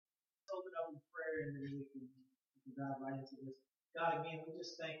prayer, and then we can dive right into this. God, again, we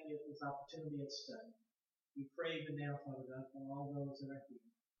just thank you for this opportunity of study. We pray even now, Father God, for all those that are here.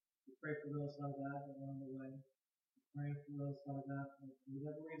 We pray for those, Father God, that are on the way. We pray for those, Father God, that for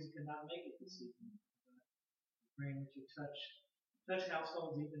whatever reason could not make it this evening. We pray that you touch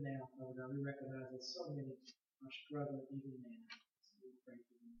households even now, Father God. We recognize that so many are struggling even now. So we pray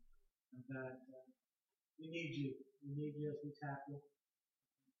for them. And God, we need you. We need you as we tackle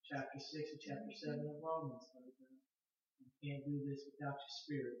chapter 6 and chapter 7 of Romans, Father God. We can't do this without your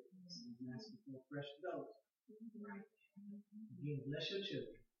spirit. So I'm asking for a fresh dose. Again, bless your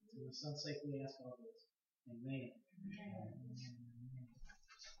children. In the Son's sake we ask all this. Amen.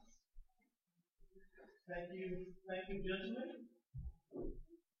 Thank you, gentlemen.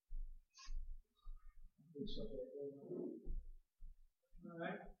 All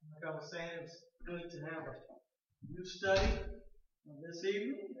right. Like I was saying, it's good to have a new study this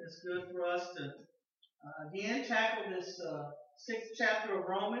evening. It's good for us to again tackle this 6th chapter of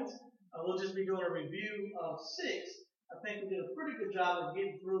Romans. We'll just be doing a review of 6. I think we did a pretty good job of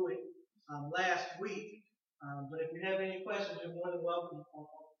getting through it last week. But if you have any questions, you're more than welcome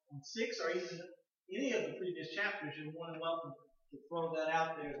on 6 or even any of the previous chapters. You're more than welcome to throw that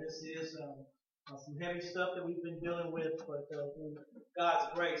out there. This is some heavy stuff that we've been dealing with, but through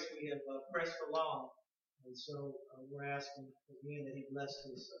God's grace, we have pressed along. And so we're asking again that He bless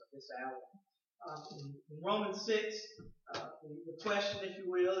this hour. In Romans 6, the question, if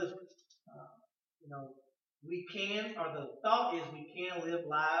you will, is, the thought is we can live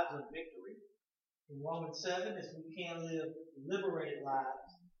lives of victory. In Romans 7 is we can live liberated lives.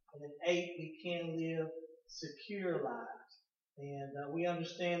 And in 8, we can live secure lives. And we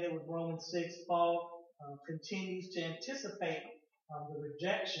understand that with Romans 6, Paul continues to anticipate the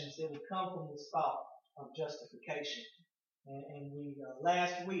rejections that would come from this thought of justification. And we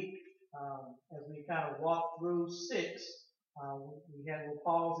last week, as we kind of walked through 6, we had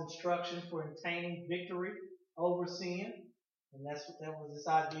Paul's instruction for obtaining victory over sin, and that was this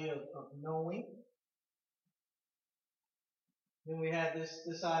idea of knowing. Then we had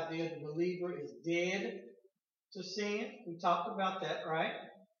this idea the believer is dead to sin. We talked about that, right?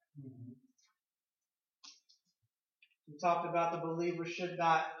 Mm-hmm. We talked about the believer should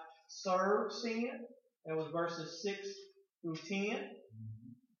not serve sin. That was verses 6 through 10.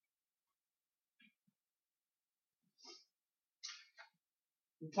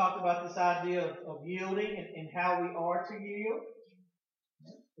 We talked about this idea of yielding and how we are to yield.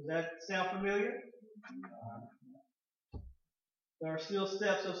 Does that sound familiar? There are still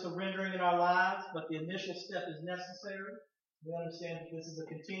steps of surrendering in our lives, but the initial step is necessary. We understand that this is a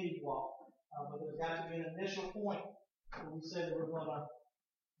continued walk, but there's got to be an initial point where we say that we're going to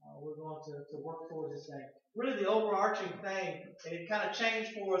work towards this thing. Really, the overarching thing, and it kind of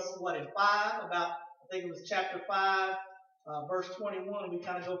changed for us, in 5, I think it was chapter 5, verse 21, we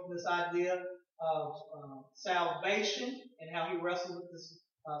kind of go from this idea of salvation and how he wrestled with this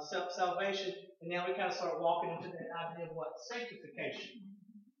salvation, and now we kind of start walking into the idea of what? Sanctification.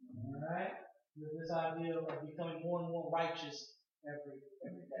 Alright? This idea of becoming more and more righteous every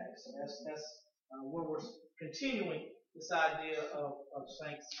day. So that's where we're continuing this idea of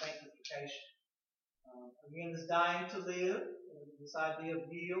sanctification. Again, this dying to live, this idea of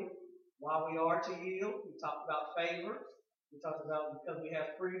yield, why we are to yield. We talked about favor. We talked about because we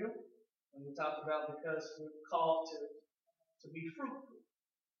have freedom. And we talked about because we're called to be fruitful.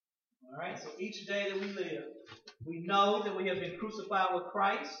 Alright, so each day that we live, we know that we have been crucified with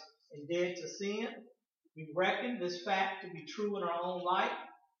Christ and dead to sin. We reckon this fact to be true in our own life,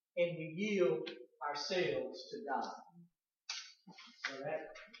 and we yield ourselves to God. So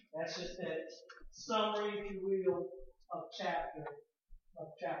that's just that summary, if you will, of chapter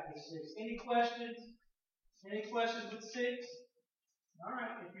 6. Any questions? Any questions with 6? All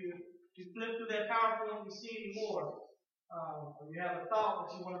right. If you flip through that PowerPoint and you see any more, or you have a thought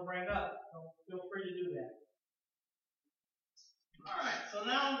that you want to bring up, feel free to do that. All right. So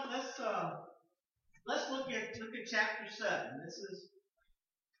now let's look at chapter 7. This is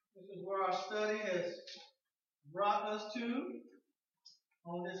where our study has brought us to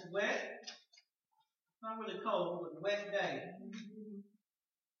on this wet, not really cold, but wet day.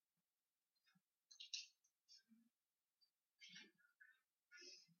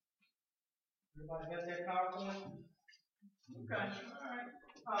 Everybody got that PowerPoint? Okay,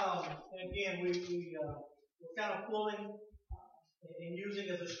 all right. And again, we're kind of pulling and using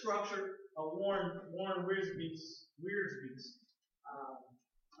as a structure a Warren Wiersbe's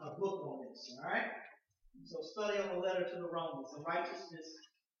book on this. All right. So study on the letter to the Romans, the righteousness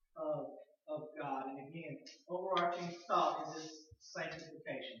of God, and again, overarching thought is this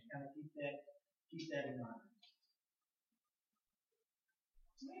sanctification. Kind of Keep that in mind.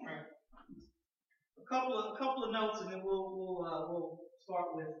 All right. A couple of notes, and then we'll start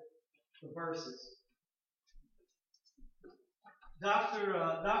with the verses. Dr.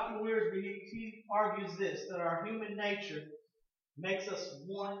 Wiersbe, he argues this, that our human nature makes us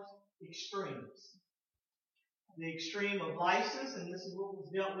want extremes. The extreme of license, and this is what was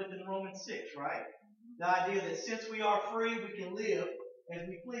dealt with in Romans 6, right? The idea that since we are free, we can live as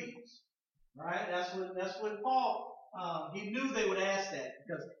we please. Right? That's what Paul, he knew they would ask that,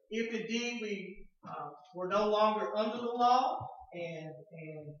 because if indeed we were no longer under the law, and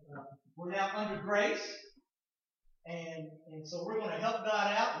we're now under grace, and so we're going to help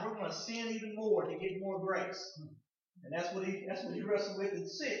God out, and we're going to sin even more to get more grace. And that's what he wrestled with in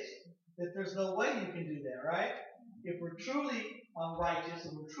 6, that there's no way you can do that, right? If we're truly righteous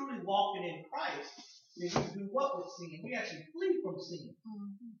and we're truly walking in Christ, then we do what with sin? We actually flee from sin.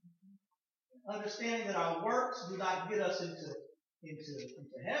 Understanding that our works do not get us into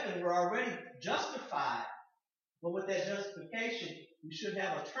heaven. We're already justified. But with that justification, we should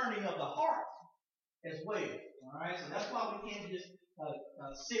have a turning of the heart as well. All right? So that's why we can't just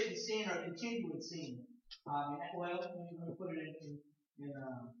sit in sin or continue in sin. Well, I'm going to put it in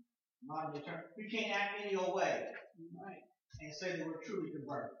modern day terms. We can't act any old way, right? And say that we're truly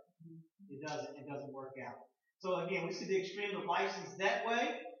converted. It doesn't work out. So again, we see the extreme of license that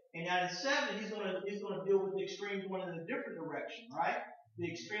way. And now in 7, he's going to deal with the extreme going in a different direction, right? The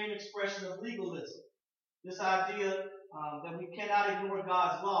extreme expression of legalism. This idea that we cannot ignore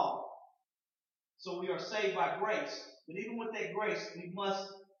God's law. So we are saved by grace. But even with that grace, we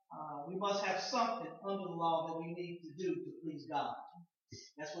must have something under the law that we need to do to please God.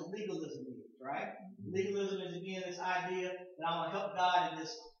 That's what legalism is, right? Legalism is again this idea that I'm going to help God in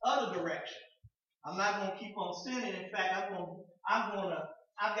this other direction. I'm not going to keep on sinning. In fact,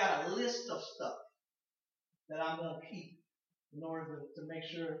 I've got a list of stuff that I'm going to keep in order to make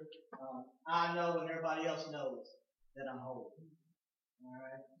sure I know and everybody else knows that I'm holy. All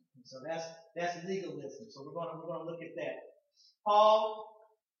right. And so that's legalism. So we're going to look at that. Paul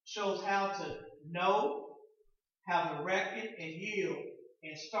shows how to know, how to reckon and yield,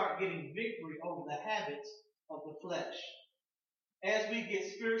 and start getting victory over the habits of the flesh. As we get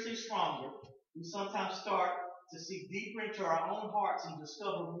spiritually stronger, we sometimes start to see deeper into our own hearts and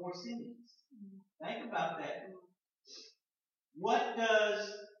discover more sins. Think about that. What does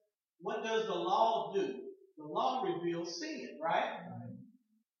the law do? The law reveals sin, right?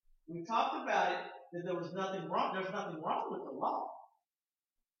 We talked about it, that there was nothing wrong. There's nothing wrong with the law.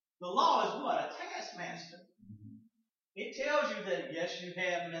 The law is what? A taskmaster. It tells you that, yes, you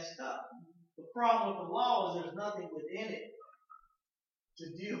have messed up. The problem with the law is there's nothing within it to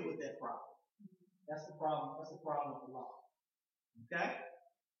deal with that problem. That's the problem. That's the problem with the law. Okay?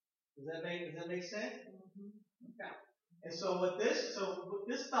 Does that make sense? Okay. And so with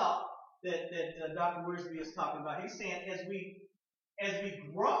this thought that Dr. Wiersbe is talking about, he's saying as we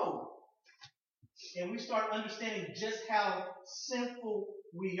grow and we start understanding just how sinful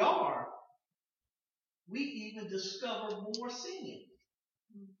we are, we even discover more sin.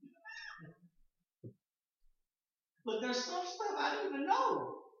 But there's some stuff I didn't even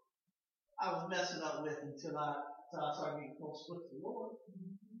know I was messing up with until I started getting close with the Lord.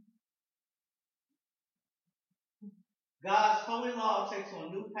 God's holy law takes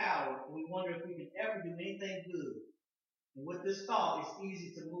on new power, and we wonder if we can ever do anything good. And with this thought, it's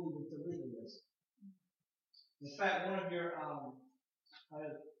easy to move into legalism. In fact, one of your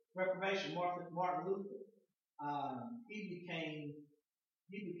Reformation, Martin Luther, he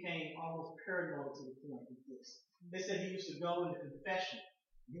became almost paranoid to the point of this. They said he used to go into confession.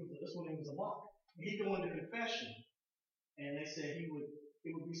 This one he was a monk. He'd go into confession, and they said it would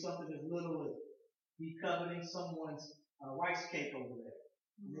be something as little as he coveting someone's rice cake over there.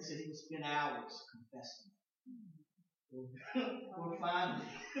 And they said he would spend hours confessing. Or finally,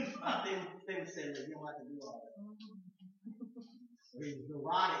 they would say that you don't have to do all that. So he was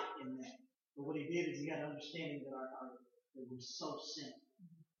neurotic in that. But what he did is he had an understanding that we're so sinful.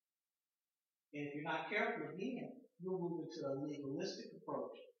 And if you're not careful, again, you'll move into a legalistic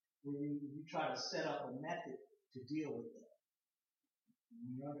approach where you try to set up a method to deal with that.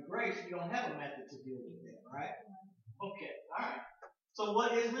 When you're under grace, you don't have a method to deal with that, right? Okay, all right. So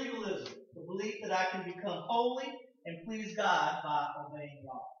what is legalism? The belief that I can become holy and please God by obeying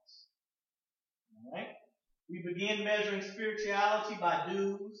laws. All right? We begin measuring spirituality by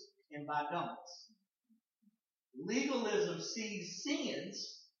do's and by don'ts. Legalism sees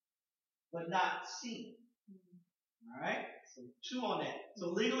sins, but not sin. All right? So 2 on that. So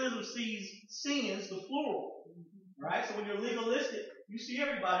legalism sees sins, the plural. Right? So when you're legalistic, you see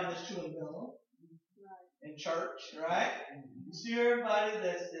everybody that's chewing gum. in church, right? You see everybody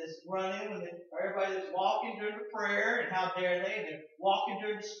that's running, or everybody that's walking during the prayer, and how dare they? And they're walking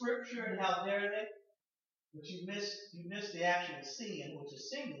during the scripture, and how dare they? But you miss the actual sin, which is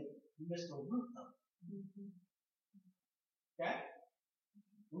singing. You miss the root of it. Okay?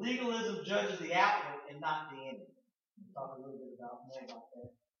 Legalism judges the outward and not the inward. We'll talk a little bit more about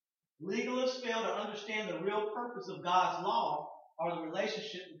that. Legalists fail to understand the real purpose of God's law, or the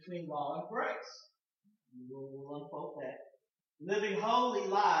relationship between law and grace. We'll unquote that. Living holy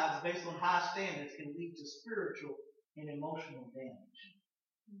lives based on high standards can lead to spiritual and emotional damage.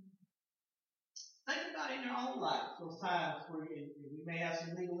 Think about it in your own life, those times where we may have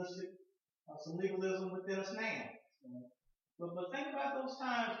some legalism within us now. But think about those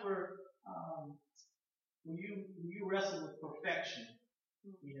times where you wrestle with perfection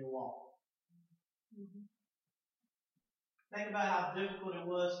in your walk. Think about how difficult it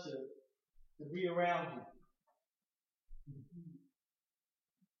was to be around you.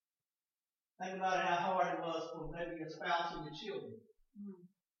 Think about how hard it was for maybe your spouse and your children.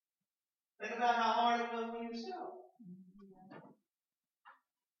 Think about how hard it was for yourself.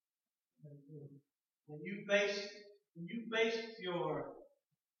 When you base your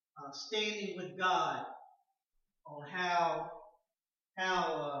standing with God on how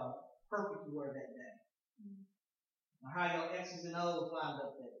perfect you were that day, or how your X's and O's lined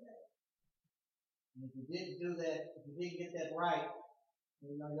up that day. And if you didn't do that, if you didn't get that right,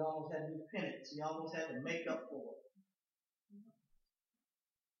 you almost had to do penance. You almost had to make up for it.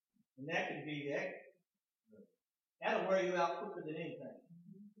 And that'll wear you out quicker than anything.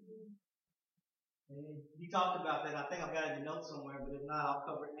 And he talked about that. I think I've got it in the notes somewhere, but if not, I'll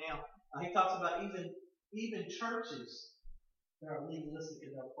cover it now. He talks about even churches that are legalistic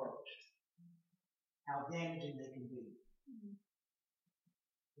in their approach, how damaging they can be.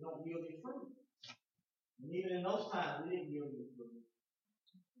 They don't yield you fruit. And even in those times, we didn't yield you fruit.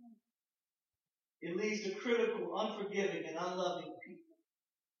 It leads to critical, unforgiving, and unloving people.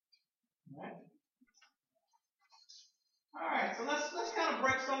 All right, so let's kind of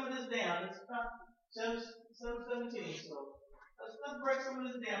break some of this down. It's about 7:17, so let's break some of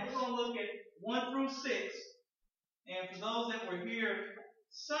this down. We're going to look at 1 through 6. And for those that were here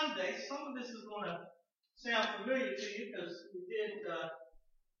Sunday, some of this is going to sound familiar to you because we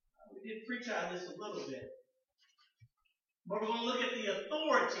did preach on this a little bit. But we're going to look at the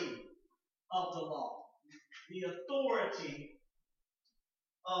authority of the law. The authority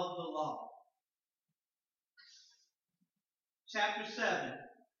of the law. Chapter 7.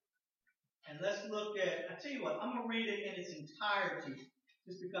 And let's look at, I tell you what, I'm going to read it in its entirety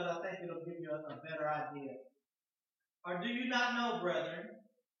just because I think it'll give you a better idea. Or do you not know, brethren,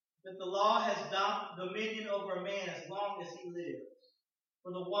 that the law has dominion over a man as long as he lives?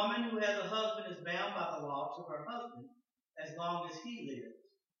 For the woman who has a husband is bound by the law to her husband as long as he lives.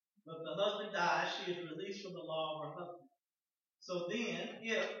 But if the husband dies, she is released from the law of her husband. So then,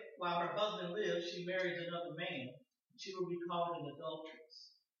 if, while her husband lives, she marries another man, she will be called an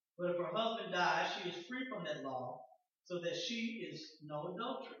adulteress. But if her husband dies, she is free from that law, so that she is no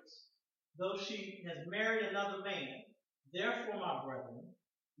adulteress, though she has married another man. Therefore, my brethren,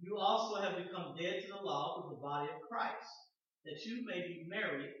 you also have become dead to the law through the body of Christ, that you may be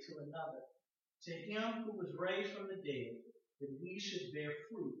married to another, to him who was raised from the dead, that we should bear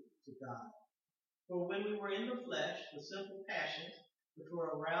fruit to God. For when we were in the flesh, the simple passions which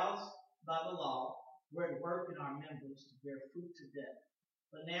were aroused by the law were at work in our members to bear fruit to death.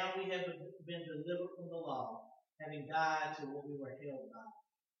 But now we have been delivered from the law, having died to what we were held by,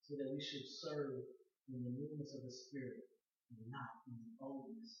 so that we should serve in the newness of the Spirit, and not in the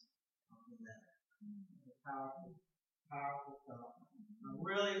oldness of the letter. Powerful, powerful thought.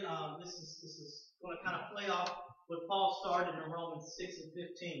 This is going to kind of play off what Paul started in Romans 6 and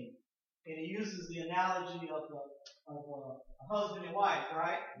 15. And he uses the analogy of a husband and wife,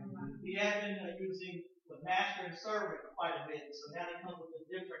 right? Mm-hmm. He had been using the master and servant quite a bit, so now he comes with a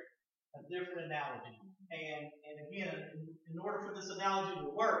different analogy. And again, in order for this analogy to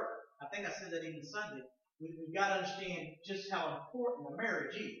work, I think I said that even Sunday, we've got to understand just how important a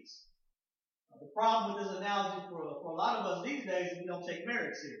marriage is. The problem with this analogy for a lot of us these days is we don't take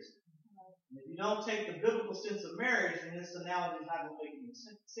marriage seriously. And if you don't take the biblical sense of marriage, then this analogy is not going to make any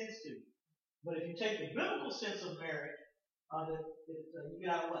sense to you. But if you take the biblical sense of marriage, you get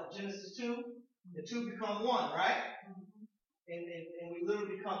out of what? Genesis 2? The two become one, right? And we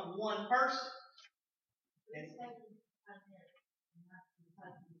literally become one person. And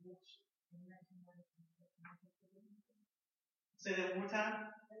say that one more time.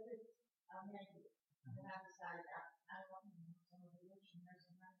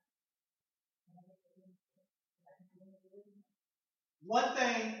 One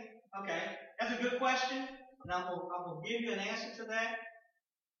thing, okay, that's a good question, and I'm gonna give you an answer to that.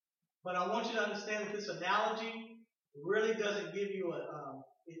 But I want you to understand that this analogy really doesn't give you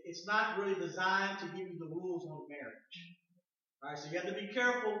it's not really designed to give you the rules on marriage. All right, so you have to be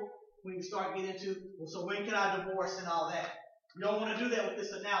careful when you start getting into, well, so when can I divorce and all that? You don't want to do that with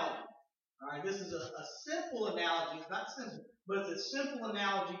this analogy. All right, this is a simple analogy. It's not simple, but it's a simple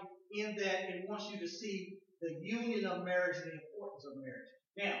analogy in that it wants you to see the union of marriage and the importance of marriage.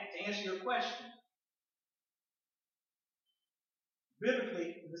 Now, to answer your question,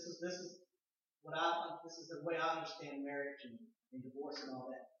 biblically, this is the way I understand marriage and divorce and all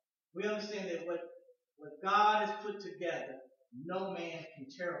that. We understand that what God has put together, no man can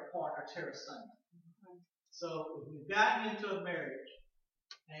tear apart or tear asunder. So if we've gotten into a marriage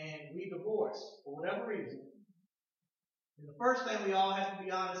and we divorce for whatever reason, then the first thing we all have to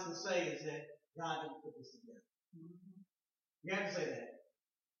be honest and say is that God didn't put this together. You have to say that.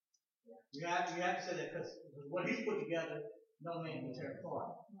 You have to say that because what He's put together, no man can tear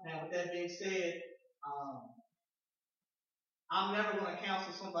apart. Now, with that being said, I'm never going to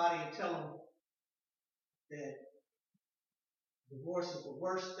counsel somebody and tell them that divorce is the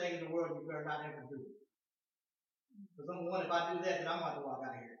worst thing in the world. You better not ever do it. Because number one, if I do that, then I'm going to walk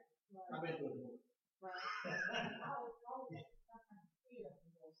out of here. Right. I've been through a divorce. Right.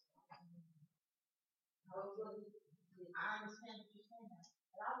 I understand what you're saying,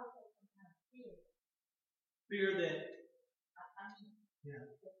 but I would have some kind of fear. Fear that.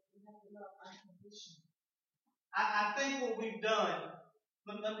 Yeah. We have to love unconditionally. I think what we've done,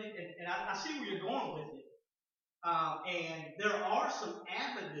 and I see where you're going with it, and there are some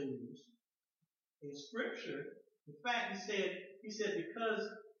avenues in Scripture. In fact, he said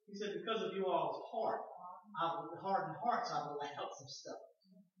because of you all's hardened hearts, I've allowed some stuff.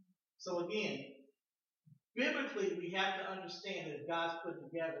 So again, biblically, we have to understand that if God's put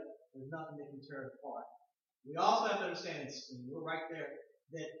together, there's nothing that can tear it apart. We also have to understand, and we're right there,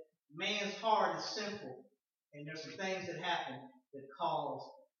 that man's heart is sinful, and there's some things that happen that cause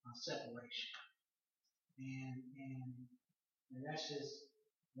separation. And that's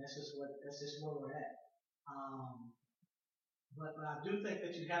just where we're at. But I do think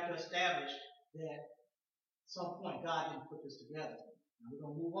that you have to establish that at some point God didn't put this together. Now we're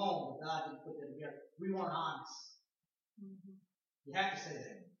going to move on, but God didn't put that together. We want honest. Mm-hmm. You have to say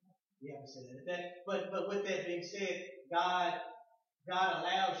that. You have to say that. But with that being said, God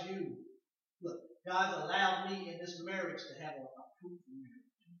allows you. Look, God's allowed me in this marriage to have a fruitful marriage.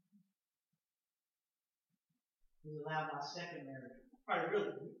 He's allowed my second marriage. Probably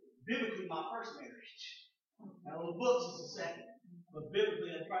really, biblically, my first marriage. Now, on the books, it's the second. But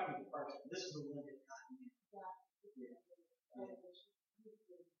biblically, that's probably the first. This is the one that God did.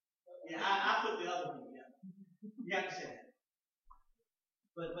 Yeah, I put the other one together. You have to say that.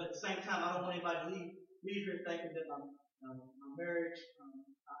 But at the same time, I don't want anybody to leave here thinking that my marriage, I'm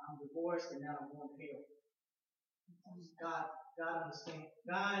divorced, and now I'm going to hell. God understands.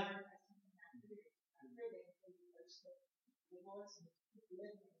 God.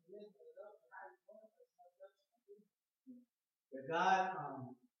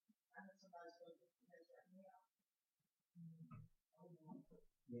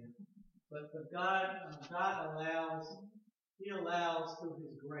 But God, but God allows, He allows through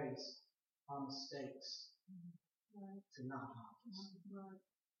His grace our mistakes to not haunt us.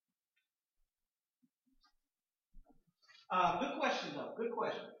 Good question, though. Good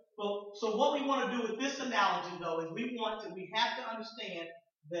question. Well, so what we want to do with this analogy, though, is we have to understand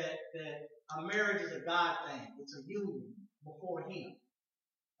that a marriage is a God thing. It's a union before Him.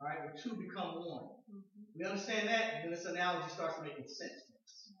 All right, where two become one. Mm-hmm. We understand that, and then this analogy starts making sense to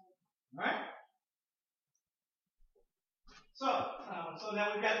us. All right. So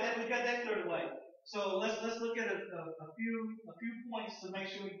now we've got that cleared away. So let's look at a few points to make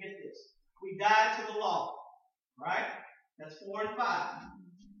sure we get this. We died to the law. Right? That's 4 and 5.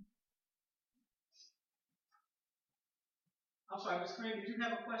 I'm sorry, Ms. Green, did you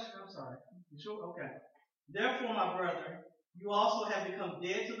have a question? I'm sorry. You sure? Okay. Therefore, my brethren, you also have become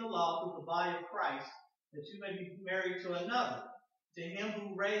dead to the law through the body of Christ, that you may be married to another, to Him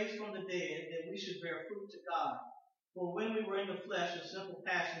who raised from the dead, that we should bear fruit to God. For when we were in the flesh, the simple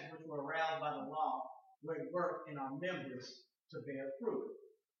passions which were aroused by the law were at work in our members to bear fruit.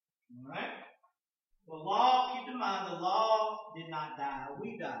 All right? The law, keep in mind, the law did not die.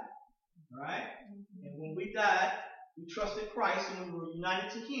 We died. All right? Mm-hmm. And when we died, we trusted Christ and we were united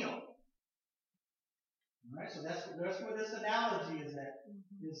to Him. All right? So that's where this analogy is at.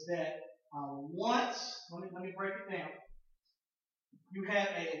 Mm-hmm. Is that once, let me break it down. You have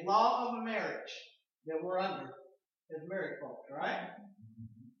a law of marriage that we're under as married folks, right?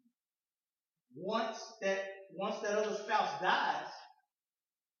 Once that other spouse dies,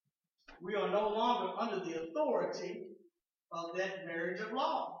 we are no longer under the authority of that marriage of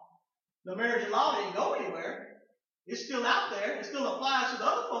law. The marriage of law didn't go anywhere. It's still out there. It still applies to the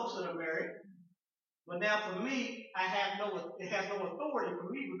other folks that are married. But now for me, it has no authority for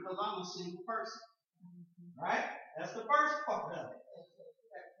me because I'm a single person. Right? That's the first part of it.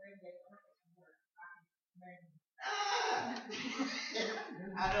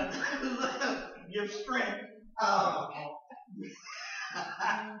 I don't know. Give strength.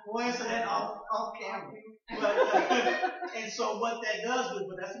 We'll answer that off camera. But and so what that does do,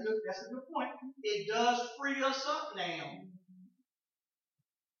 but that's a good point. It does free us up now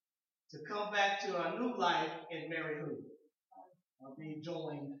to come back to our new life and marry who? Being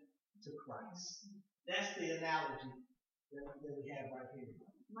joined to Christ. That's the analogy that we have right here.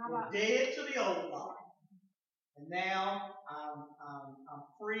 We're dead to the old law, and now I'm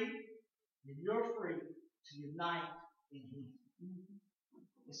free, and you're free to unite in Him.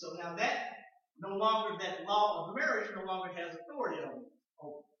 And so now that no longer that law of marriage no longer has authority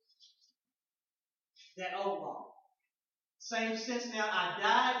over that old law. Same sense now I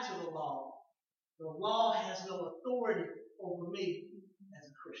died to the law. The law has no authority over me as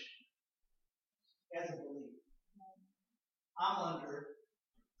a Christian, as a believer. I'm under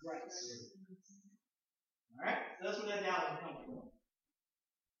grace. Alright? So that's where that analogy comes from.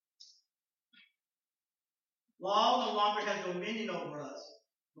 Law no longer has dominion over us.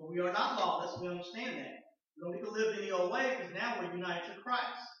 But we are not lawless. We understand that. We don't need to live any old way because now we're united to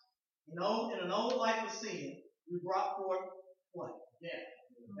Christ. In an old life of sin, we brought forth what? Death.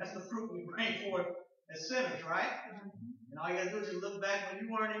 That's the fruit we bring forth as sinners, right? And all you got to do is just look back when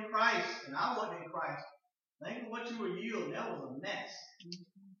you weren't in Christ and I wasn't in Christ. Think of what you were yielding. That was a mess.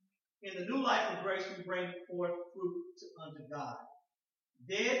 In the new life of grace, we bring forth fruit unto God.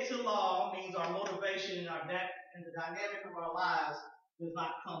 Dead to law means our motivation and the dynamic of our lives does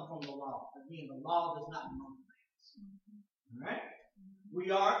not come from the law. Again, the law does not motivate us. All right? We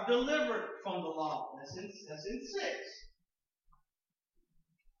are delivered from the law. That's in 6.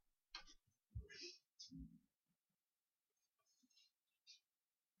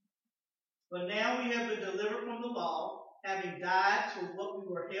 But now we have been delivered from the law, having died to what we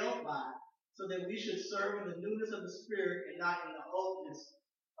were held by, so that we should serve in the newness of the Spirit and not in the oldness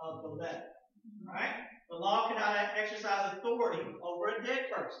of the letter. All right? The law cannot exercise authority over a dead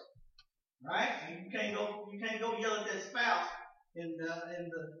person. Right? You can't go yell at that spouse in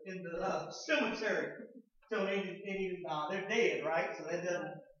the cemetery. So they're dead, right? So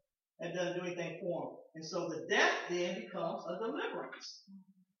that doesn't do anything for them. And so the death then becomes a deliverance.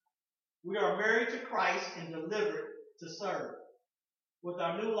 We are married to Christ and delivered to serve. With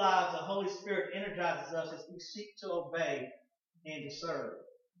our new lives, the Holy Spirit energizes us as we seek to obey and to serve.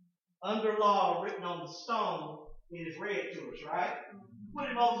 Under law, written on the stone, it is read to us, right? What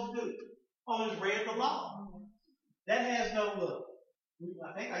did Moses do? Moses read the law. That has no look.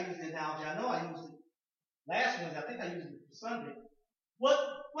 I think I used the analogy. I know I used it last Wednesday. I think I used it for Sunday. What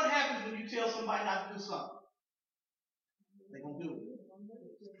happens when you tell somebody not to do something? They're going to do it.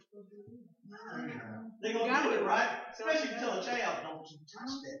 They're going to do it, right? Especially if you tell a child, don't you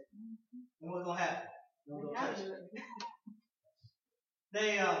touch that. And what's going to happen? They're going to touch it.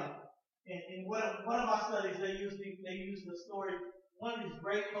 They, in one of my studies, they used the story, one of these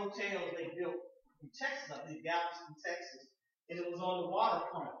great hotels they built in Texas, I think, Galveston, Texas, and it was on the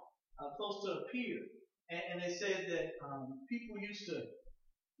waterfront, close to a pier. And they said that people used to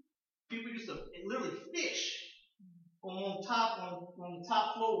literally fish on the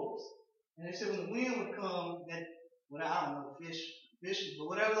top floors. And they said when the wind would come, I don't know, fishes, but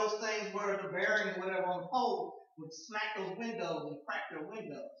whatever those things were, the bearings, whatever on the pole, would smack those windows and crack their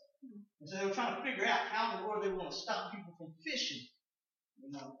windows. And so they were trying to figure out how in the world they were going to stop people from fishing,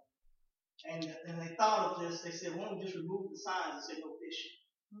 you know. And they thought of this. They said, why don't we just remove the signs that said no fishing?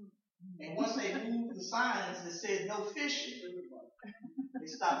 And once they moved the signs that said no fishing, they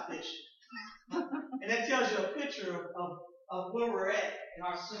stopped fishing. And that tells you a picture of where we're at in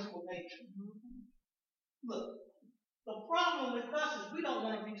our sinful nature. Look, the problem with us is we don't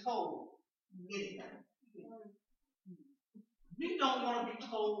want to be told anything. We don't want to be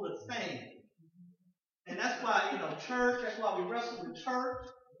told a thing. And that's why, church, that's why we wrestle in church.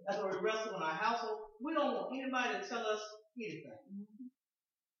 That's why we wrestle in our household. We don't want anybody to tell us anything.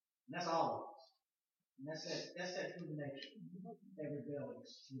 And that's all of us. And that's that human nature. That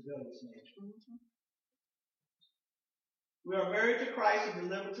rebellious nature. We are married to Christ and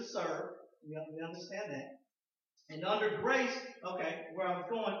delivered to serve. We understand that. And under grace, okay, where I was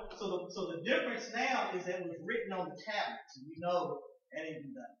going, so the difference now is that it was written on the tablets. And you know that ain't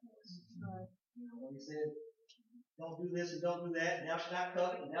been done for us. Right. You know, when he said, don't do this and don't do that, and thou shalt not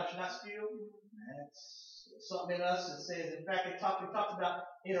covet, and thou shalt not steal. That's something in us that says, in fact, it talks about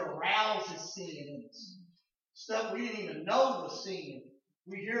it arouses sin in us. Stuff we didn't even know was sin.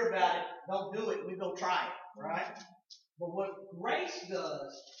 We hear about it, don't do it, we go try it, right? But what grace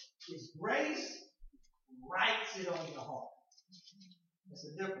does is grace writes it on your heart. That's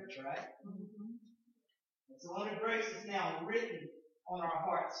the difference, right? Mm-hmm. And so under grace is now written on our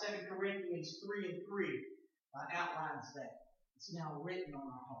heart. 2 Corinthians 3:3 outlines that. It's now written on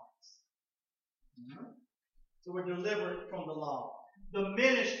our hearts. Mm-hmm. So we're delivered from the law. The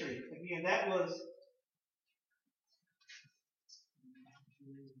ministry, again, that was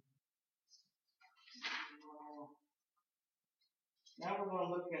now we're going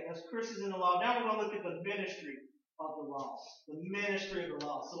to look at, as Christians in the law, now we're going to look at the ministry of the law. The ministry of the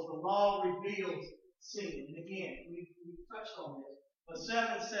law. So the law reveals sin. And again, we touched on this. But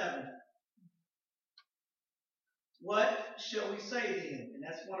 7:7. What shall we say then? And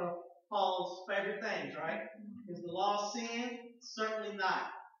that's one of Paul's favorite things, right? Is the law sin? Certainly not.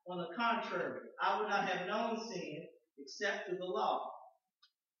 On the contrary, I would not have known sin except through the law.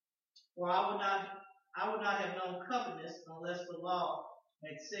 For I would not have known covetousness unless the law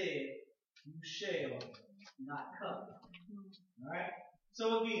had said, you shall not covet. Alright?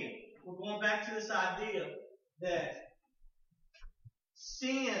 So again, we're going back to this idea that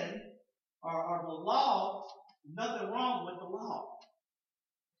sin or the law, nothing wrong with the law.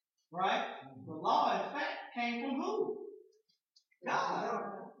 Right? The law, in fact, came from who? God.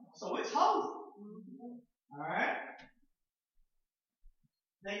 So it's holy. Alright?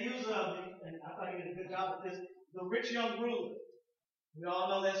 They use, and I thought he did a good job with this, the rich young ruler. We all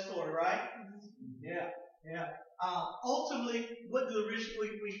know that story, right? Yeah. Ultimately, what do the rich,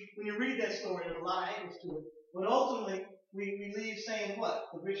 when you read that story, there's a lot of angles to it, but ultimately, we leave saying what?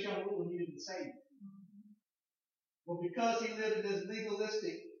 The rich young ruler needed a savior. Well, because he lived in this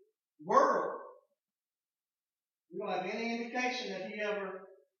legalistic world, we don't have any indication that he ever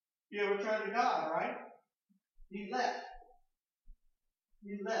turned to God, right? He left.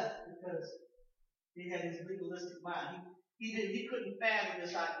 He left because he had his legalistic mind. He couldn't fathom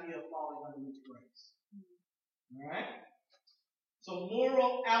this idea of falling underneath grace. Alright? So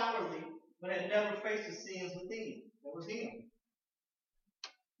moral outwardly, but had never faced the sins within. That was him.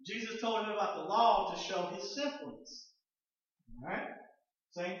 Jesus told him about the law to show his sinfulness. Alright?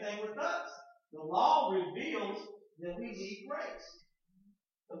 Same thing with us. The law reveals that we need grace.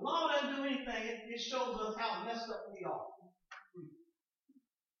 The law doesn't do anything. It shows us how messed up we are.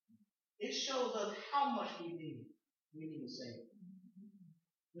 It shows us how much we need a Savior.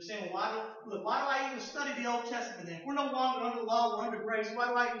 You're saying, why do I even study the Old Testament then? If we're no longer under the law, we're under grace, why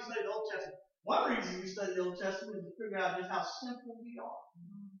do I even study the Old Testament? One reason you study the Old Testament is to figure out just how simple we are.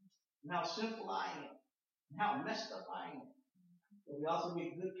 And how simple I am. And how messed up I am. But we also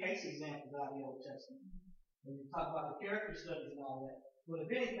get good case examples out of the Old Testament. When we talk about the character studies and all that. But if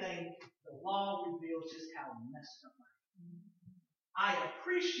anything, the law reveals just how messed up I am. I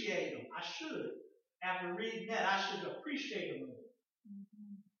appreciate them. I should. After reading that, I should appreciate them.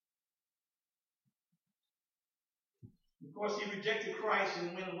 Of course, he rejected Christ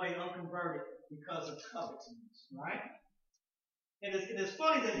and went away unconverted because of covetousness, right? And it's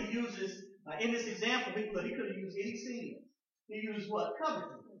funny that he uses, in this example, he could have used any sin. He used what?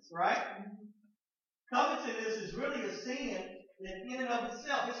 Covetousness, right? Covetousness is really a sin that in and of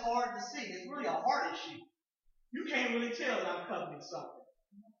itself, it's hard to see. It's really a heart issue. You can't really tell that I'm coveting something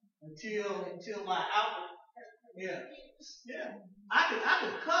until my outward. Yeah. I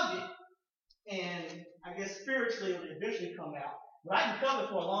could covet, and I guess spiritually it will eventually come out. But I can covet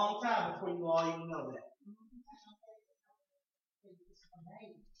for a long time before you all even know that.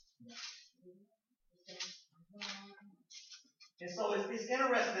 And so it's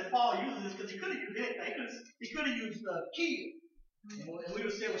interesting that Paul uses this because he could have used anything. He could have used kill. And we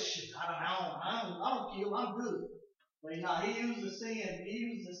would say, well, shit, I don't kill, I'm good. But he uses a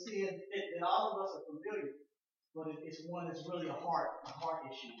sin that all of us are familiar with. But it's one that's really a heart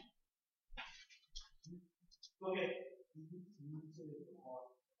issue. Go ahead.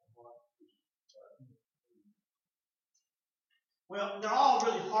 Well, they're all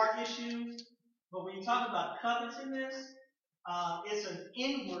really heart issues. But when you talk about covetousness, it's an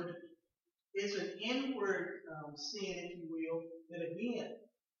inward sin, if you will, that again,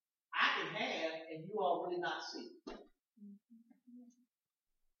 I can have and you all really not see.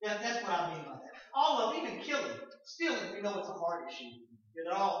 That's what I mean by that. All of even killing, stealing, we know it's a heart issue.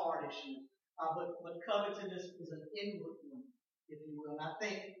 They're all heart issues. But covetousness is an inward one, if you will. And I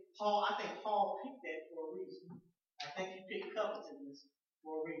think Paul picked that for a reason. I think he picked covetousness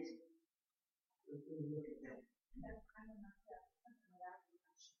for a reason. Let's look at that. I know myself, that's what I do.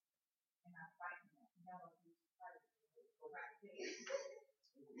 And I'm fighting that. Never be fighting go back there.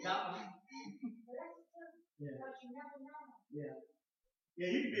 No. But that's true. Yeah. Because you never know. Yeah. Yeah,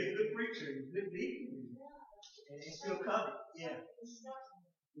 you can be a good preacher, a good deacon, and still covet. Yeah.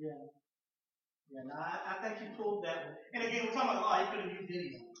 Yeah. Yeah, no, I think you pulled that one. And again, we're talking about law, you could have used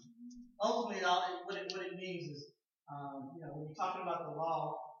any of them. Ultimately, what it means is, when you're talking about the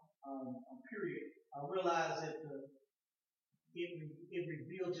law, period, I realize that it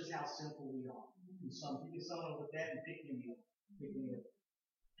reveals just how simple we are. And so you can sum up with that and pick any up.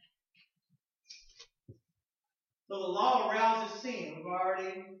 So the law arouses sin. We've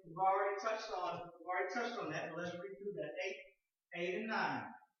already touched on that, but let's read through that. 8 and 9.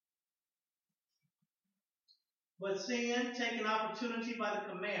 But sin, taking opportunity by the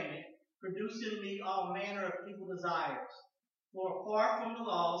commandment, produced in me all manner of evil desires. For apart from the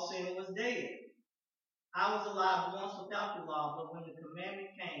law, sin was dead. I was alive once without the law, but when the commandment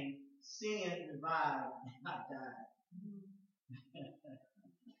came, sin revived and I died.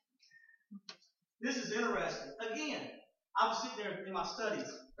 This is interesting. Again, I was sitting there in my studies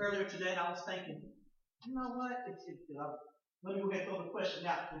earlier today, and I was thinking, you know what? Let me go ahead and throw the question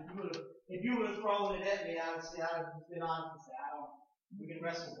out. If you would have thrown it at me, I would have been honest and say, we can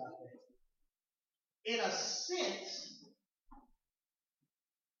wrestle about that. In a sense,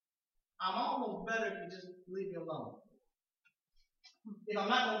 I'm almost better if you just leave me alone. If I'm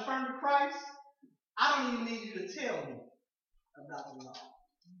not going to turn to Christ, I don't even need you to tell me about the law.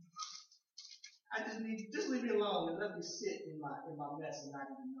 I just leave me alone and let me sit in my mess and not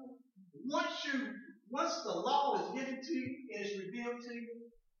even know it. Once the law is given to you and it's revealed to you,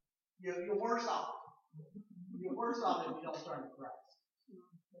 you're worse off. You're worse off if you don't turn to Christ.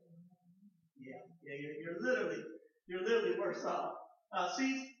 Yeah, you're literally worse off.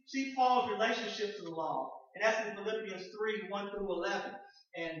 See Paul's relationship to the law, and that's in Philippians 3:1-11.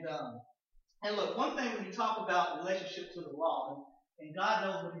 And look, one thing when you talk about relationship to the law, and God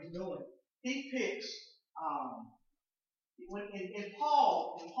knows what He's doing, He picks in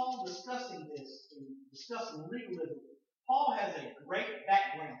Paul discussing this, discussing legalism. Paul has a great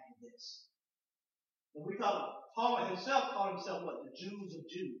background for this. And Paul himself called himself what? The Jews of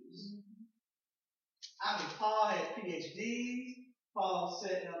Jews. I mean, Paul had PhDs. Paul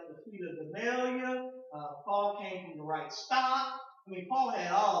sat at the feet of Gamaliel. Paul came from the right stock. I mean, Paul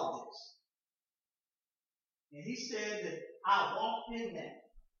had all this. And he said that I walked in that.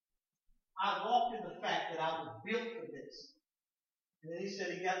 I walked in the fact that I was built for this. And then he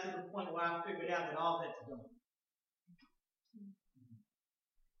said he got to the point where I figured out that all that's done.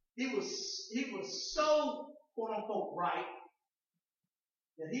 He was so, quote unquote, right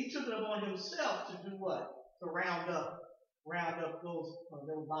that he took it upon himself to do what? To round up those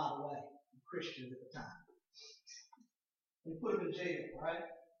that were by the way, Christians at the time. And put them in jail, right?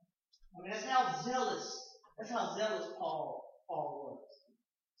 I mean, that's how zealous Paul was.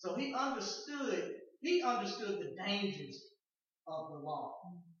 So he understood the dangers of the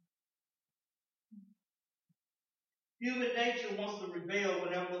law. Human nature wants to rebel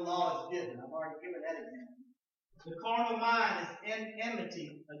whenever the law is given. I've already given that example. The carnal mind is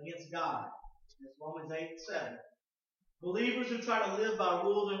enmity against God. That's Romans 8:7. Believers who try to live by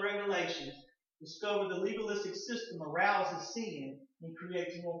rules and regulations discover the legalistic system arouses sin and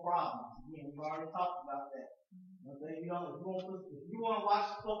creates more problems. Again, we've already talked about that. If you want to watch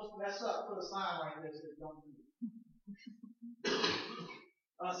folks mess up, put a sign right there that says don't do it.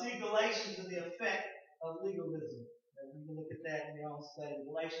 See Galatians and the effect of legalism. We can look at that in your own study.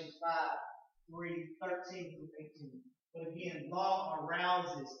 Galatians 5:13-18. But again, law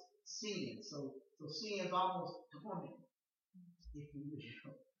arouses sin. So sin is almost dormant, if you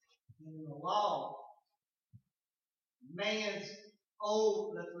will. In the law,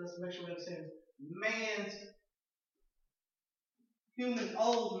 let's make sure we understand this. Human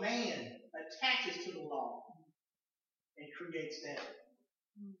old man attaches to the law and creates that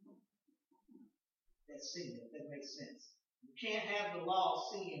sin. That makes sense. You can't have the law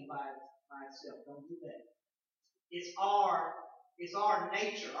sin by itself. Don't do that. It's our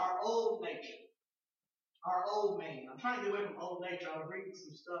nature, our old nature, our old man. I'm trying to get away from old nature. I was reading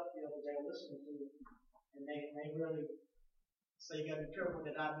some stuff the other day, listening to it, and they really say you got to be careful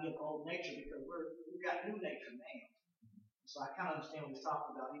with that idea of old nature because we've got new nature now. So I kind of understand what he's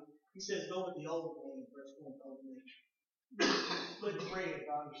talking about. He says go with the old man versus going with old nature. Split the bread, if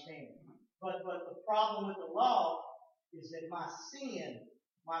I understand. But the problem with the law is that my sin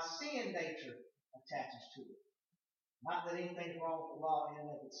my sin nature attaches to it. Not that anything's wrong with the law in and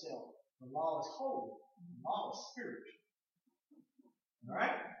of itself. The law is holy. The law is spiritual. All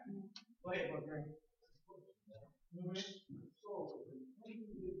right? Go ahead, Brother Green. So, an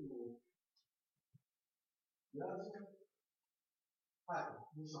individual doesn't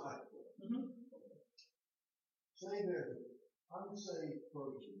say there's an unsaved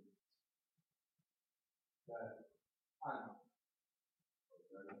person that I know,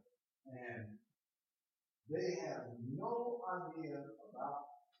 okay, and they have no idea about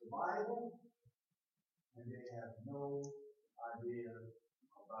the Bible, and they have no idea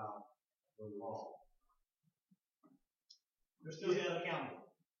about the law. They're still held accountable.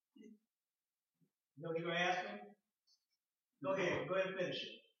 You know what you're going to ask them? Go ahead and finish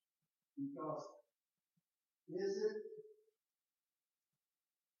it. Because is it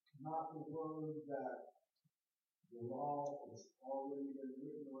not the word that the law has already been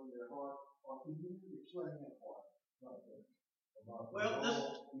written on their heart? Or can you explain that part right there? About Well, the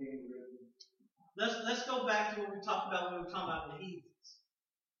law being written? Let's go back to what we talked about when we were talking about the heathens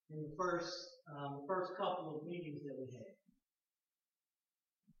in the first couple of meetings that we had.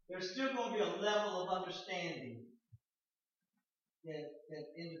 There's still going to be a level of understanding that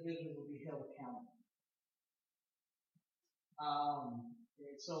individuals will be held accountable.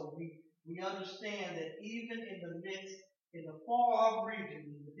 And so we understand that even in the midst, in the far-off region,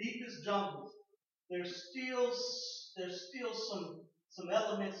 in the deepest jungles, there's still some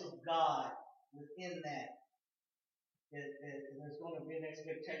elements of God within that. And there's going to be an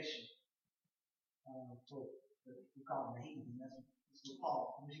expectation for we call them the heathen. That's what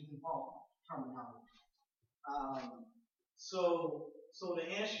Paul, I'm using Paul terminology. So to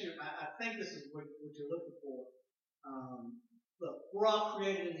answer, I think this is what you're looking for. Look, we're all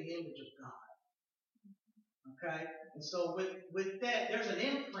created in the image of God. Okay? And so with that, there's an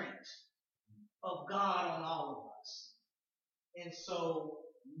imprint of God on all of us. And so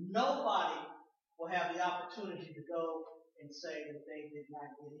nobody will have the opportunity to go and say that they did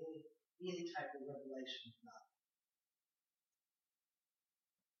not get any type of revelation of God.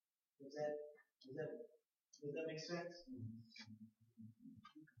 Does that make sense?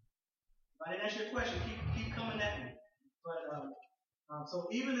 If I didn't answer your question, keep coming at me. But so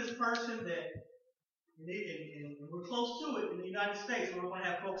even this person that, and we're close to it in the United States, where we're going to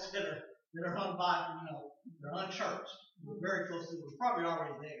have folks that are unbiased, they're unchurched. We're very close to it. We're probably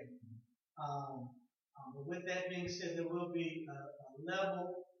already there. But with that being said, there will be a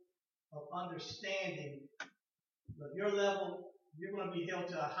level of understanding. But your level, you're going to be held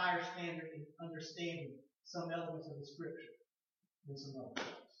to a higher standard in understanding some elements of the Scripture than some others.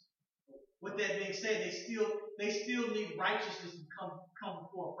 With that being said, they still need righteousness to come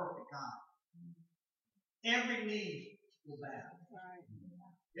before a perfect God. Every knee will bow.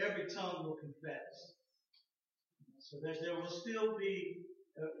 Every tongue will confess. So there will still be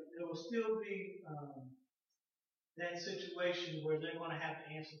that situation where they're going to have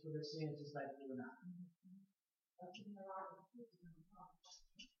to answer for their sins just like you and I.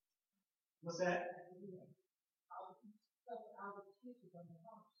 What's that?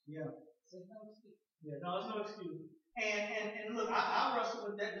 Yeah. Yeah, no, it's no excuse. And look, I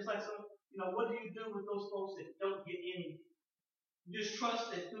wrestle with that just like what do you do with those folks that don't get any? You just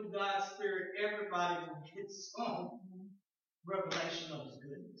trust that through God's Spirit, everybody will get some revelation of His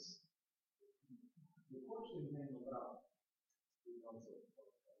goodness. The question came about because of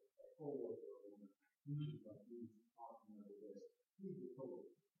a co-worker who's talking about this. He's a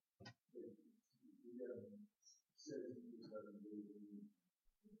co-worker. He says he doesn't believe in me.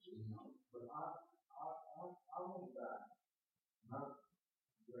 But I went back, not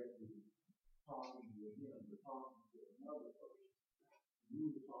directly talking to him, but talking to another person. We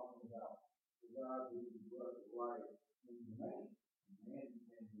were talking about the God who brought the life in the man. The man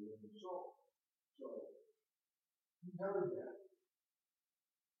became the living soul. So he heard that.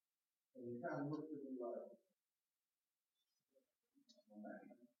 And he kind of looked at me like,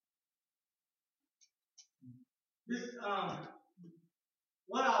 This,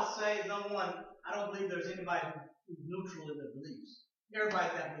 what I'll say is, number one, I don't believe there's anybody who's neutral in their beliefs.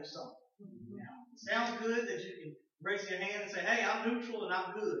 Everybody's got to believe something. Now, it sounds good that you can raise your hand and say, hey, I'm neutral and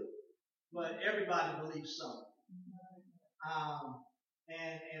I'm good. But everybody believes something.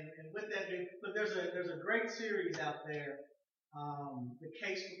 And with that, but there's a great series out there, the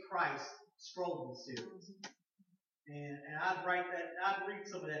Case for Christ Strobel series. And I'd read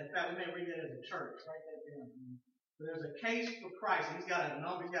some of that. In fact, we may read that as a church. Write that down. But there's a Case for Christ. He's got a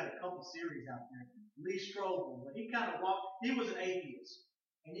couple series out there. Lee Strobel. But he was an atheist.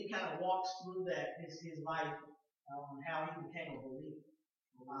 And he kind of walks through that, his life, how he became a believer.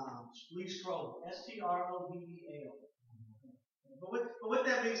 Lee Strobel, Strobel. But with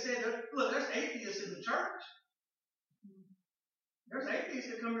that being said, look, there's atheists in the church. There's atheists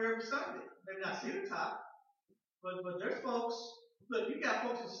that come here every Sunday. Maybe not Cedar-Top, but there's folks. Look, you got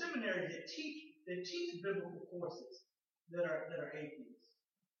folks in seminaries that teach biblical courses that are atheists.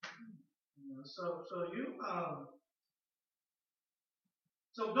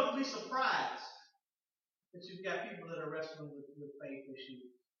 So don't be surprised that you've got people that are wrestling with faith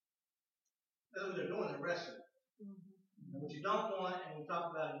issues. That's what they're doing, they're wrestling. What you don't want, and we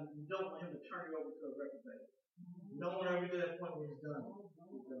talk about it, you don't want him to turn you over to a reprobate. You don't want to ever get to that point where he's done.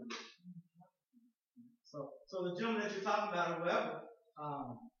 So the gentleman that you're talking about, or whoever,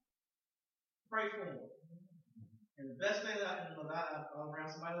 pray for him. And the best thing that I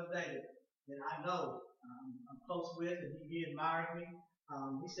around somebody the other day that I know I'm close with, and he admires me.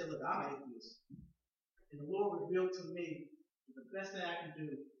 He said, "Look, I'm atheist, and the Lord revealed to me that the best thing I can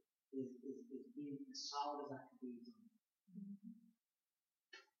do is be as solid as I can be."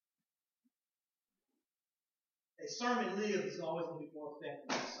 A sermon lives is always going to be more effective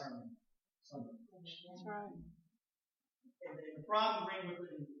than a sermon. That's right. And the problem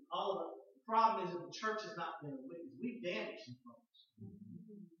the problem is that the church has not been a witness. We've damaged some folks.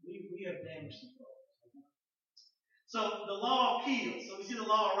 We have damaged some folks. So the law kills. So we see the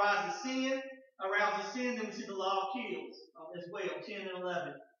law arouses sin, then we see the law kills as well, 10 and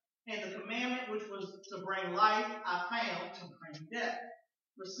 11. And the commandment which was to bring life, I found to bring death.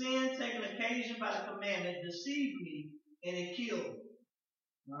 For sin, taking occasion by the commandment, deceived me, and it killed me.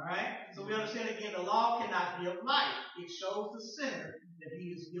 Alright? So we understand again, the law cannot give life. It shows the sinner that he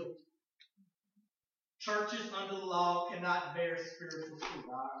is guilty. Churches under the law cannot bear spiritual fruit.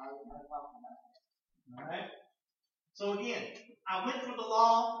 Alright? So again, I went through the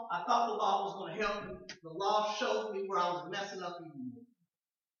law. I thought the law was going to help me. The law showed me where I was messing up even more.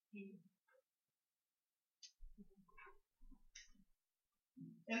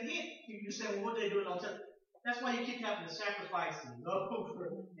 And again, you say, well, what they do in all time? That's why you keep having to sacrifice and over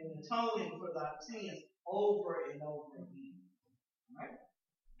and atoning for thy sins over and over again. Alright?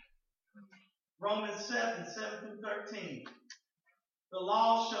 Romans 7 through 13. The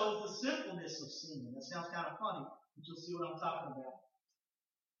law shows the sinfulness of sin. That sounds kind of funny, but you'll see what I'm talking about.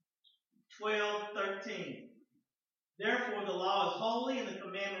 12:13. Therefore the law is holy and the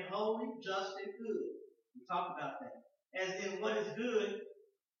commandment holy, just and good. We talk about that. As in what is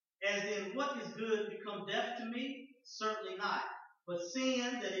good become death to me? Certainly not. But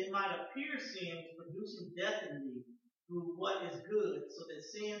sin, that it might appear sin, was producing death in me through what is good, so that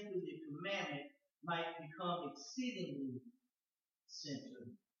sin through the commandment might become exceedingly sinful.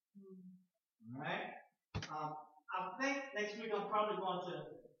 Alright? I think next week I'm probably going to,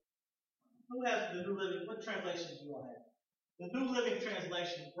 who has the New Living, what translation do you all have? The New Living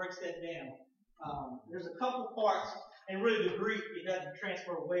Translation breaks that down. There's a couple parts, and really the Greek, it doesn't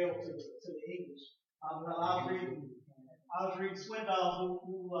transfer well to the English. I was reading Swindoll,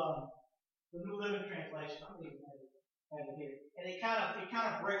 the New Living Translation. I don't even have it here, and it kind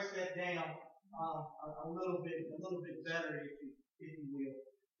of breaks that down a little bit better, if you will.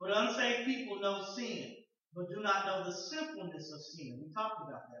 But unsaved people know sin, but do not know the sinfulness of sin. We talked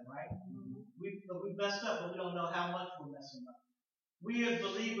about that, right? We messed up, but we don't know how much we're messing up. We as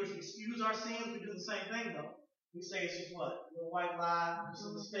believers excuse our sins. We do the same thing, though. We say it's just what? A little white lie, just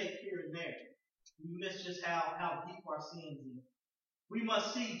a mistake here and there. We miss just how deep our sins are. We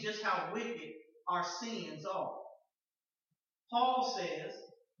must see just how wicked our sins are. Paul says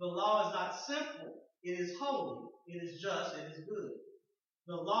the law is not sinful, it is holy, it is just, it is good.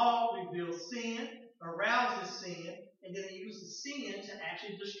 The law reveals sin, arouses sin, and then it uses sin to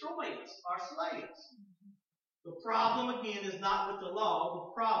actually destroy us or slay us. The problem, again, is not with the law.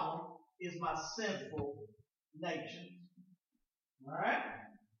 The problem is my sinful nature. Alright?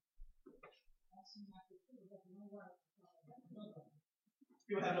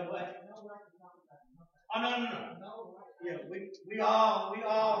 You have no way. Oh, no. Yeah, we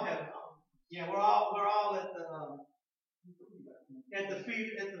all have. Yeah, we're all at the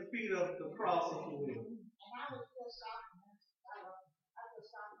feet of the cross, if you will. And I was still shocked. I was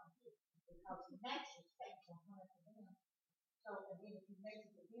shocked because the natural state was one of them. So again, if you make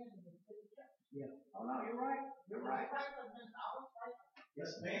it again, you put the church. Yeah. Oh no, you're right. You're right.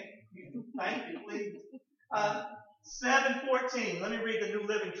 Yes, ma'am. Thank you, please. 7:14. Let me read the New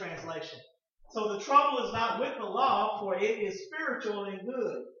Living Translation. So the trouble is not with the law, for it is spiritual and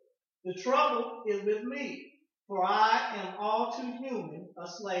good. The trouble is with me, for I am all too human, a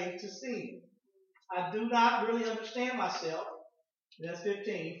slave to sin. I do not really understand myself. That's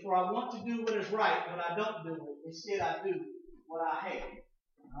 15. For I want to do what is right when I don't do it. Instead, I do what I hate.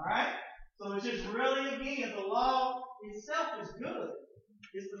 All right? So it's just really, again, the law itself is good.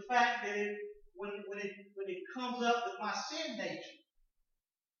 It's the fact that when it comes up with my sin nature,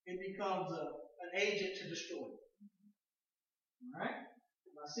 it becomes an agent to destroy it. All right?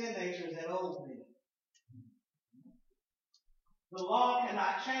 My sin nature is that old man. The law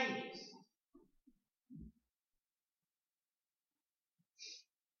cannot change us.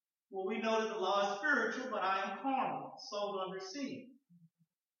 Well, we know that the law is spiritual, but I am carnal, sold under sin.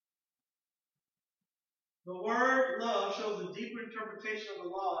 The word love shows a deeper interpretation of the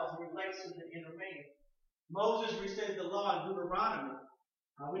law as it relates to the inner man. Moses restated the law in Deuteronomy.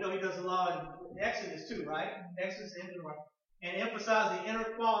 We know he does the law in Exodus too, right? Exodus and Deuteronomy. And emphasize the inner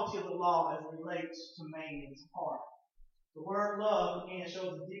quality of the law as it relates to man's heart. The word love, again,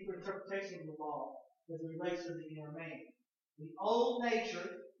 shows a deeper interpretation of the law as it relates to the inner man. The old nature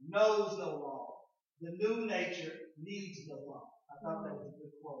knows no law. The new nature needs no law. I thought that was a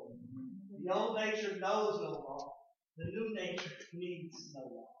good quote. The old nature knows no law. The new nature needs no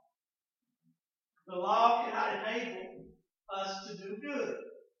law. The law cannot enable us to do good.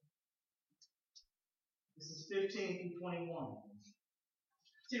 This is 15 through 21.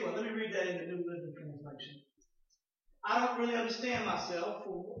 See what? Let me read that in the New Living Translation. I don't really understand myself,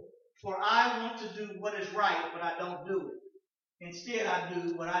 for I want to do what is right, but I don't do it. Instead, I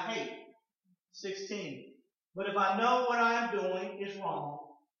do what I hate. 16. But if I know what I am doing is wrong,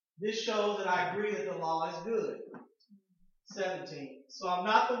 this shows that I agree that the law is good. 17. So I'm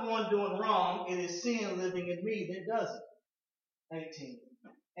not the one doing wrong. It is sin living in me that does it. 18.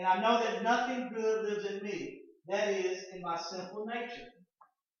 And I know that nothing good lives in me. That is, in my sinful nature.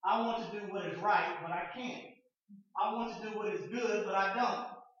 I want to do what is right, but I can't. I want to do what is good, but I don't.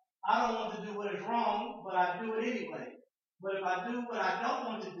 I don't want to do what is wrong, but I do it anyway. But if I do what I don't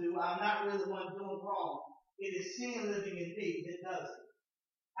want to do, I'm not really the one doing wrong. It is sin living in me that does it.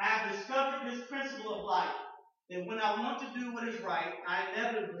 I have discovered this principle of life, that when I want to do what is right, I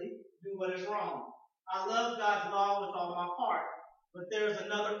inevitably do what is wrong. I love God's law with all my heart, but there is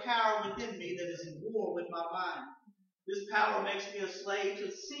another power within me that is in war with my mind. This power makes me a slave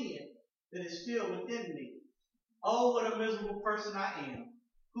to sin that is still within me. Oh, what a miserable person I am.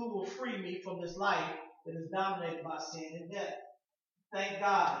 Who will free me from this life that is dominated by sin and death? Thank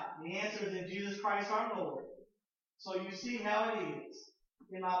God. The answer is in Jesus Christ our Lord. So you see how it is.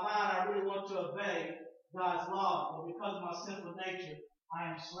 In my mind, I really want to obey God's law, but because of my sinful nature,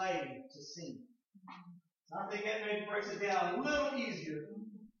 I am slave to sin. So I think that maybe breaks it down a little easier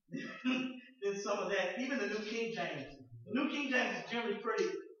than some of that. Even the New King James. The New King James is generally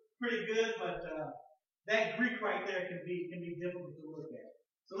pretty good, but that Greek right there can be difficult to look at.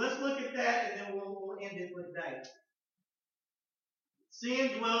 So let's look at that, and then we'll end it with that.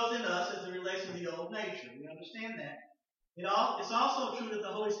 Sin dwells in us as it relates to the old nature. We understand that. It's also true that the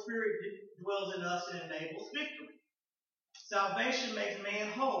Holy Spirit dwells in us and enables victory. Salvation makes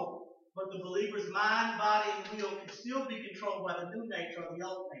man whole, but the believer's mind, body, and will can still be controlled by the new nature or the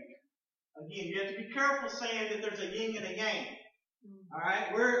old nature. Again, you have to be careful saying that there's a yin and a yang. All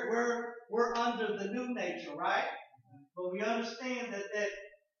right, we're under the new nature, right? But we understand that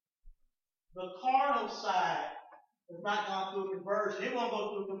the carnal side has not gone through conversion. It won't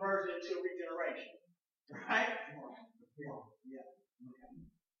go through conversion until regeneration, right? Yeah. Okay.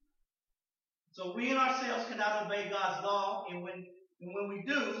 So we in ourselves cannot obey God's law, and when we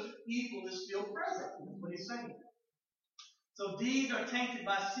do, evil is still present. That's what he's saying. So deeds are tainted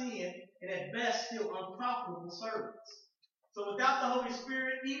by sin, and at best still unprofitable servants. So without the Holy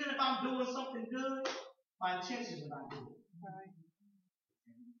Spirit, even if I'm doing something good, my intentions are not good. Right.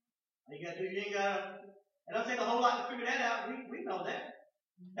 You ain't gotta, it doesn't take a whole lot to figure that out. We know that.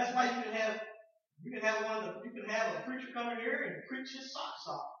 That's why you can have a preacher come in here and preach his socks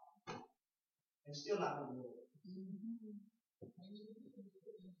off and still not know the Lord.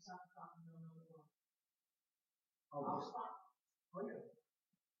 Oh, yeah.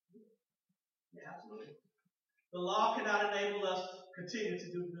 Yeah, absolutely. The law cannot enable us to continue to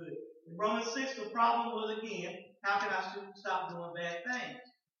do good. In Romans 6, the problem was again, how can I stop doing bad things?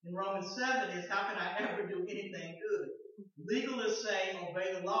 In Romans 7 is, how can I ever do anything good? Legalists say,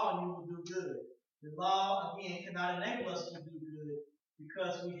 obey the law and you will do good. The law, again, cannot enable us to do good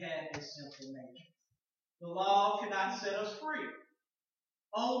because we have a sinful nature. The law cannot set us free.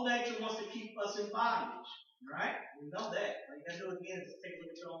 Old nature wants to keep us in bondage. Right? We know that. All you got to do again is take a look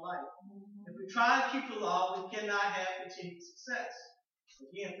at your own life. If we try to keep the law, we cannot have continued success.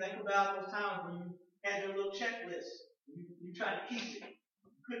 Again, think about those times when you had your little checklist. You tried to keep it.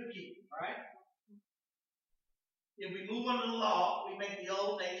 You couldn't keep it. All right? If we move under the law, we make the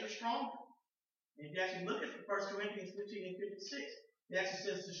old nature stronger. And if you actually look at 1 Corinthians 15 and 56, It actually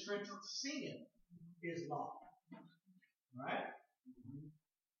says the strength of sin is law. Right?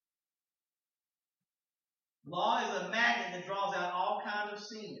 Law is a magnet that draws out all kinds of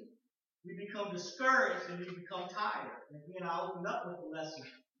sin. We become discouraged and we become tired. And again, I opened up with the lesson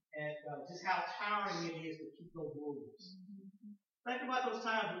and just how tiring it is to keep those rules. Think about those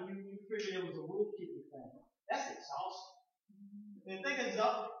times when you figured it was a rule keeping thing. That's exhausting. And think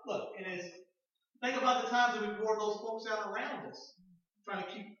about the times that we wore those folks out around us, trying to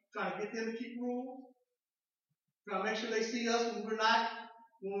get them to keep rules, trying to make sure they see us when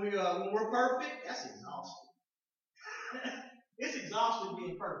we're perfect. That's exhausting. It's exhausting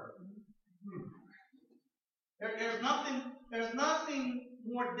being perfect. There's nothing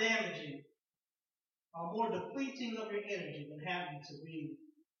more damaging or more depleting of your energy than having to be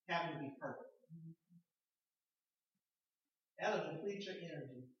perfect. That'll deplete your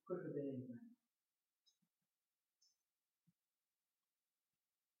energy quicker than anything.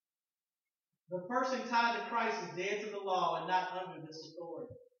 The person tied to Christ is dead to the law and not under this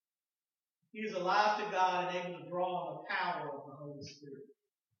authority. He is alive to God and able to draw on the power of the Holy Spirit.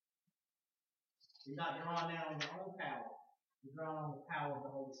 He's not drawing down on your own power. He's drawing on the power of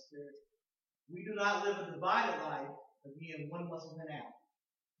the Holy Spirit. We do not live a divided life. Again, one must win out.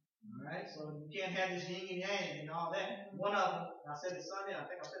 Alright? So you can't have this yin and yang and all that. One of them, I said it Sunday, I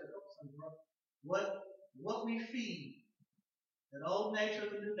think I said it a couple Sundays ago. What we feed, the old nature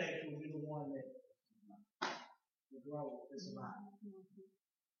or the new nature, will be the one that will grow and survive.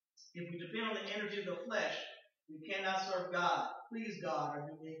 If we depend on the energy of the flesh, we cannot serve God, please God, or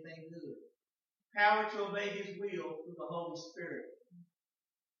do anything good. Power to obey His will through the Holy Spirit.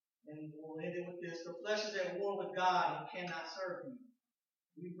 And we'll end it with this. The flesh is at war with God and cannot serve Him.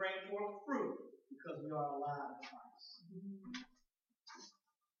 We bring forth fruit because we are alive in Christ.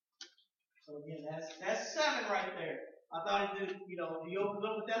 So again, that's 7 right there. I thought he opened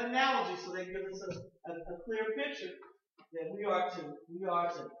up with that analogy so that gives us a clear picture that we are to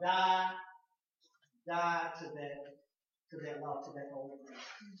die to that law, to that old man.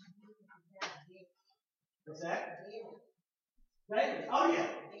 What's that? Daily. Oh yeah.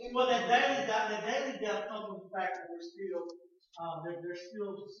 Well, that daily death comes from the fact that we're still there's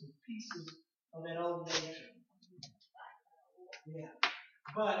still some pieces of that old nature. Yeah.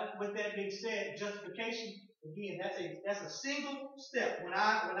 But with that being said, justification again, that's a single step. When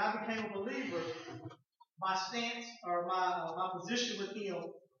I became a believer, my stance or my position with Him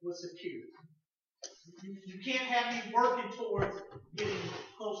was secure. You can't have me working towards getting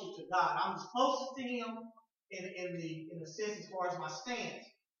closer to God. I'm as close to Him in the sense as far as my stance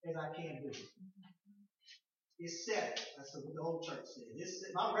as I can be. It's 7. That's what the old church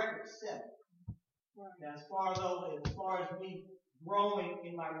said. My record is 7. Now, as far as me growing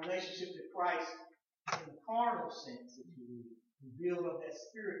in my relationship to Christ in the carnal sense, if you will, and build up that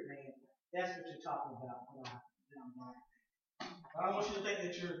spirit man, that's what you're talking about. I don't want you to think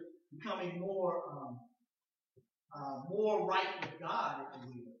that you're becoming more right with God, if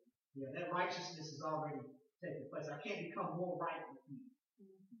you will. Yeah, that righteousness is already taking place. I can't become more right with Him.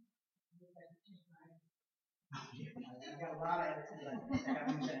 I got a lot of attitude.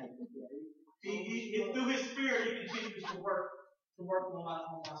 Through His Spirit, He continues to work on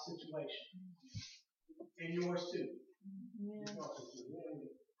my situation. And yours too. Yeah.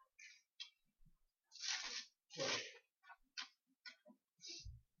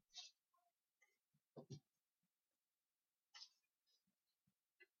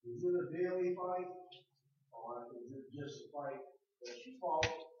 Is it a daily fight? Or is it just a fight that you fought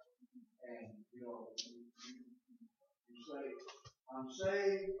and you say, I'm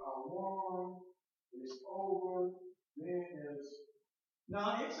saved, I won, it's over, then it's... No,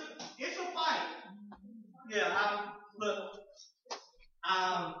 it's a fight. Yeah, I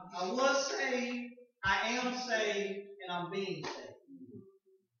was saved, I am saved, and I'm being saved.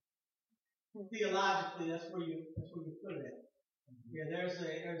 Theologically, that's where you put it. Yeah, there's a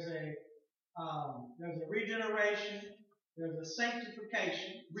regeneration, there's a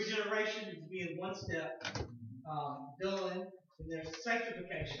sanctification. Regeneration is being one step done, and there's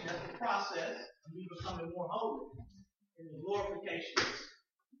sanctification. That's the process of you becoming more holy. And the glorification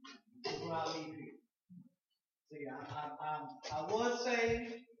is where I leave here. So yeah, I was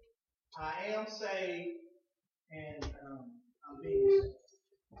saved, I am saved, and I'm being saved.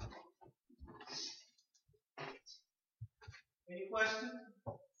 Any questions?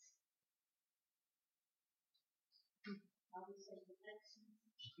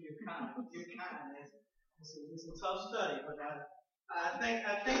 You're kind. It's a tough study, but I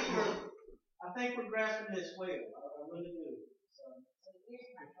think we're grasping this well. I really do. So.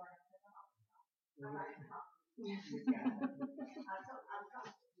 I talked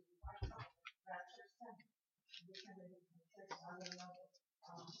to you, I talked about church Sunday. This Sunday, the church, I don't know,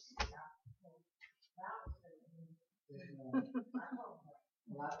 Bible study. I told her.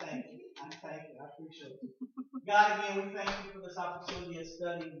 Well, I thank you. I appreciate you. God, again, we thank you for this opportunity of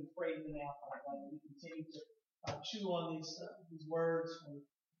studying and praising now, Father God. We continue to chew on these words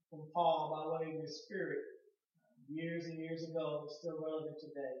from Paul by way of His Spirit years and years ago. They're still relevant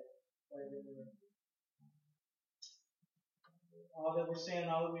today. All that we're saying,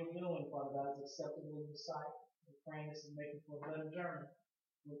 all that we're doing, Father God, is acceptable in Your sight. We're praying this is making for a better journey.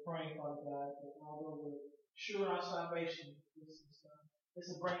 We're praying, Father God, that although we're sure in our salvation, this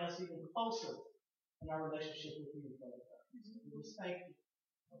will bring us even closer in our relationship with You, Father God. We just thank You.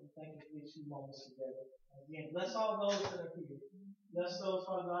 We thank You for these few moments together. Again, bless all those that are here. Bless those,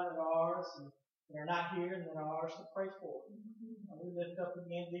 Father God, that are ours and that are not here and that are ours to pray for. And we lift up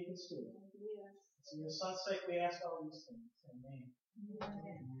again Deacon Stewart. So Your Son's sake, we ask all these things. Amen.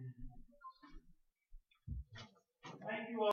 Thank you all.